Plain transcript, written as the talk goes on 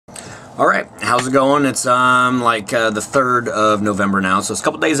Alright, how's it going? It's the 3rd of November now, so it's a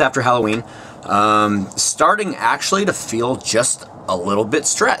couple days after Halloween. Starting actually to feel just a little bit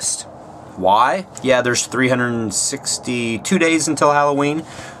stressed. Why? Yeah, there's 362 days until Halloween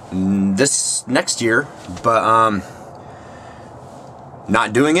this next year, but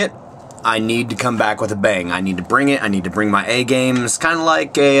not doing it. I need to come back with a bang. I need to bring it. I need to bring my A game. It's kind of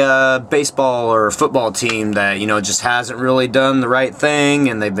like a baseball or football team that, you know, just hasn't really done the right thing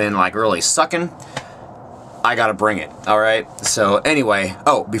and they've been like really sucking. I gotta bring it, alright? So anyway,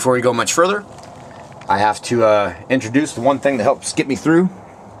 oh, before we go much further, I have to introduce the one thing that helps get me through.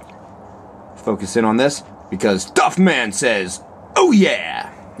 Focus in on this, because Duff Man says, oh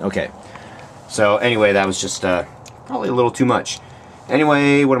yeah! Okay, so anyway, that was just probably a little too much.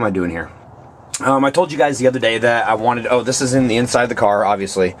 Anyway, what am I doing here? I told you guys the other day that I wanted... Oh, this is in the inside of the car,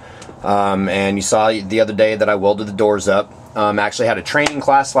 obviously. And you saw the other day that I welded the doors up. I actually had a training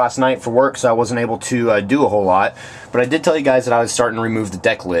class last night for work, so I wasn't able to do a whole lot. But I did tell you guys that I was starting to remove the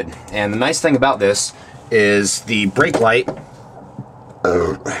deck lid. And the nice thing about this is the brake light...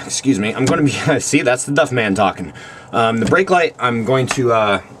 excuse me. I'm going to be... See, that's the Duff Man talking. The brake light I'm going to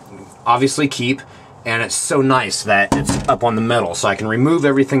obviously keep. And it's so nice that it's up on the metal, so I can remove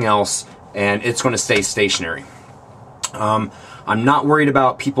everything else and it's going to stay stationary. I'm not worried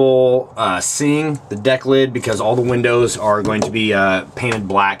about people seeing the deck lid because all the windows are going to be painted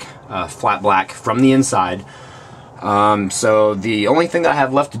black, flat black from the inside. So the only thing that I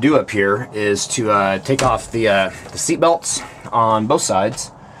have left to do up here is to take off the seat belts on both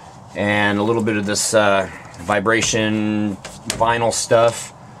sides and a little bit of this vibration vinyl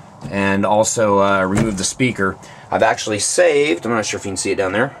stuff. And also remove the speaker. I've actually saved, I'm not sure if you can see it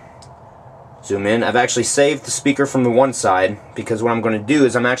down there. Zoom in. I've actually saved the speaker from the one side because what I'm going to do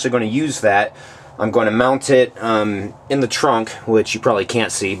is I'm actually going to use that. I'm going to mount it in the trunk, which you probably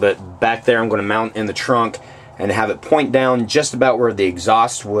can't see, but back there I'm going to mount in the trunk and have it point down just about where the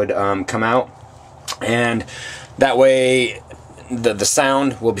exhaust would come out. And that way the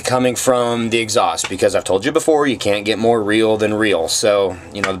sound will be coming from the exhaust, because I've told you before, you can't get more real than real. So,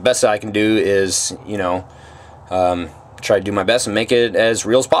 you know, the best I can do is, you know, try to do my best and make it as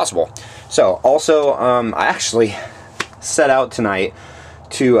real as possible. So, also, I actually set out tonight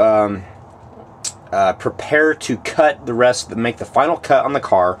to prepare to cut the rest, make the final cut on the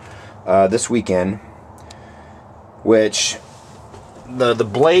car this weekend, which... The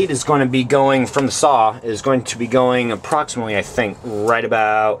blade is going to be going from the saw is going to be going approximately, I think, right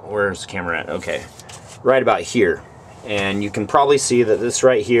about, where's the camera at? Okay, right about here. And you can probably see that this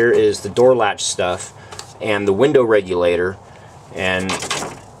right here is the door latch stuff and the window regulator. And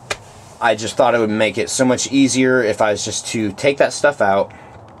I just thought it would make it so much easier if I was just to take that stuff out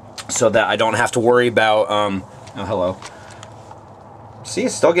so that I don't have to worry about, oh, hello. See,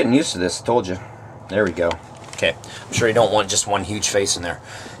 it's still getting used to this, I told you. There we go. Okay, I'm sure you don't want just one huge face in there.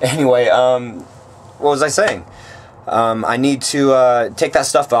 Anyway, what was I saying? I need to take that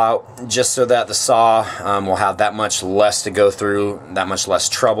stuff out just so that the saw will have that much less to go through, that much less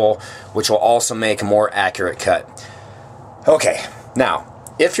trouble, which will also make a more accurate cut. Okay, now,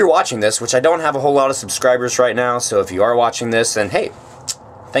 if you're watching this, which I don't have a whole lot of subscribers right now, so if you are watching this, then hey,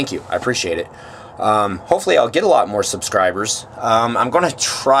 thank you, I appreciate it. Hopefully I'll get a lot more subscribers. I'm going to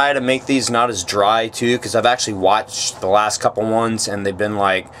try to make these not as dry too, because I've actually watched the last couple ones and they've been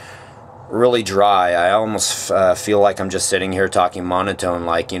like really dry. I almost feel like I'm just sitting here talking monotone,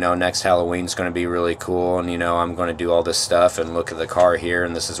 like, you know, next Halloween's going to be really cool and, you know, I'm going to do all this stuff and look at the car here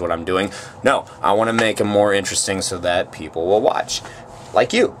and this is what I'm doing. No, I want to make them more interesting so that people will watch.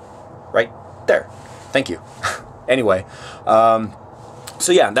 Like you. Right there. Thank you. Anyway,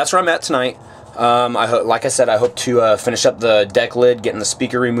 so yeah, that's where I'm at tonight. Like I said, I hope to finish up the deck lid, getting the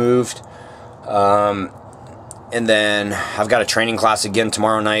speaker removed, and then I've got a training class again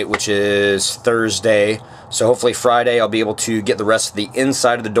tomorrow night, which is Thursday, so hopefully Friday I'll be able to get the rest of the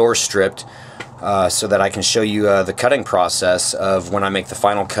inside of the door stripped, so that I can show you the cutting process of when I make the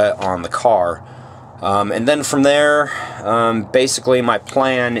final cut on the car. And then from there, basically my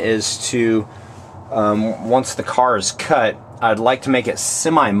plan is to, once the car is cut, I'd like to make it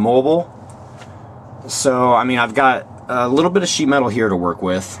semi-mobile. So, I mean, I've got a little bit of sheet metal here to work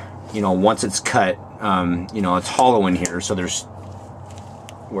with. You know, once it's cut, you know, it's hollow in here. So there's,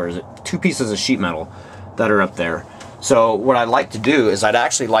 where is it? 2 pieces of sheet metal that are up there. So what I'd like to do is I'd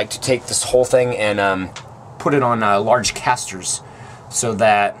actually like to take this whole thing and put it on large casters so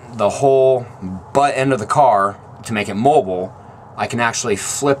that the whole butt end of the car, to make it mobile, I can actually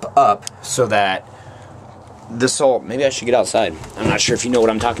flip up so that this whole, maybe I should get outside. I'm not sure if you know what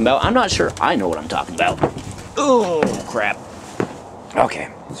I'm talking about. I'm not sure I know what I'm talking about. Oh, crap. Okay,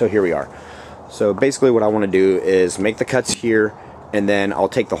 so here we are. So basically what I want to do is make the cuts here, and then I'll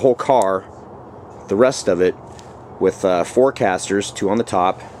take the whole car, the rest of it, with 4 casters, 2 on the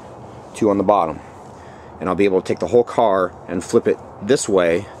top, 2 on the bottom. And I'll be able to take the whole car and flip it this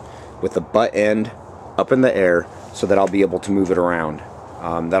way with the butt end up in the air so that I'll be able to move it around.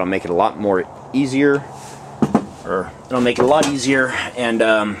 That'll make it a lot more easier, or it'll make it a lot easier, and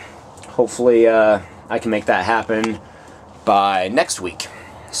hopefully I can make that happen by next week.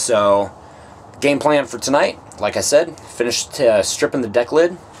 So game plan for tonight, like I said, finished stripping the deck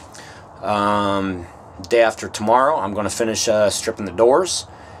lid. Day after tomorrow I'm going to finish stripping the doors,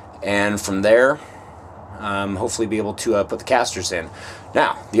 and from there hopefully be able to put the casters in.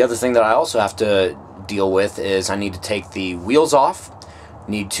 Now the other thing that I also have to deal with is I need to take the wheels off,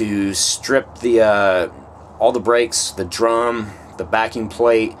 need to strip the all the brakes, the drum, the backing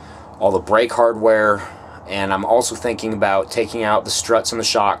plate, all the brake hardware, and I'm also thinking about taking out the struts and the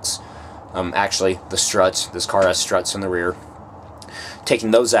shocks. Actually the struts, this car has struts in the rear,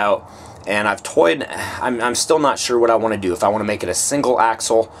 taking those out. And I've toyed, I'm still not sure what I want to do, if I want to make it a single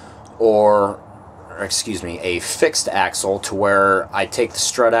axle or excuse me, a fixed axle, to where I take the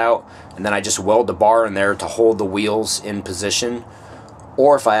strut out and then I just weld the bar in there to hold the wheels in position,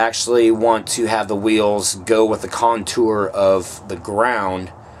 or if I actually want to have the wheels go with the contour of the ground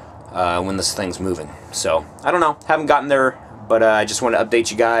when this thing's moving. So I don't know, haven't gotten there, but I just want to update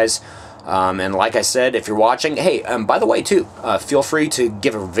you guys. And like I said, if you're watching, hey, by the way too, feel free to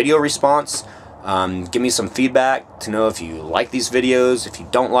give a video response. Give me some feedback to know if you like these videos, if you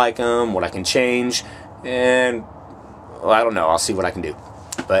don't like them, what I can change, and well, I don't know, I'll see what I can do.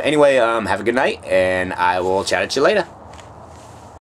 But anyway, have a good night, and I will chat at you later.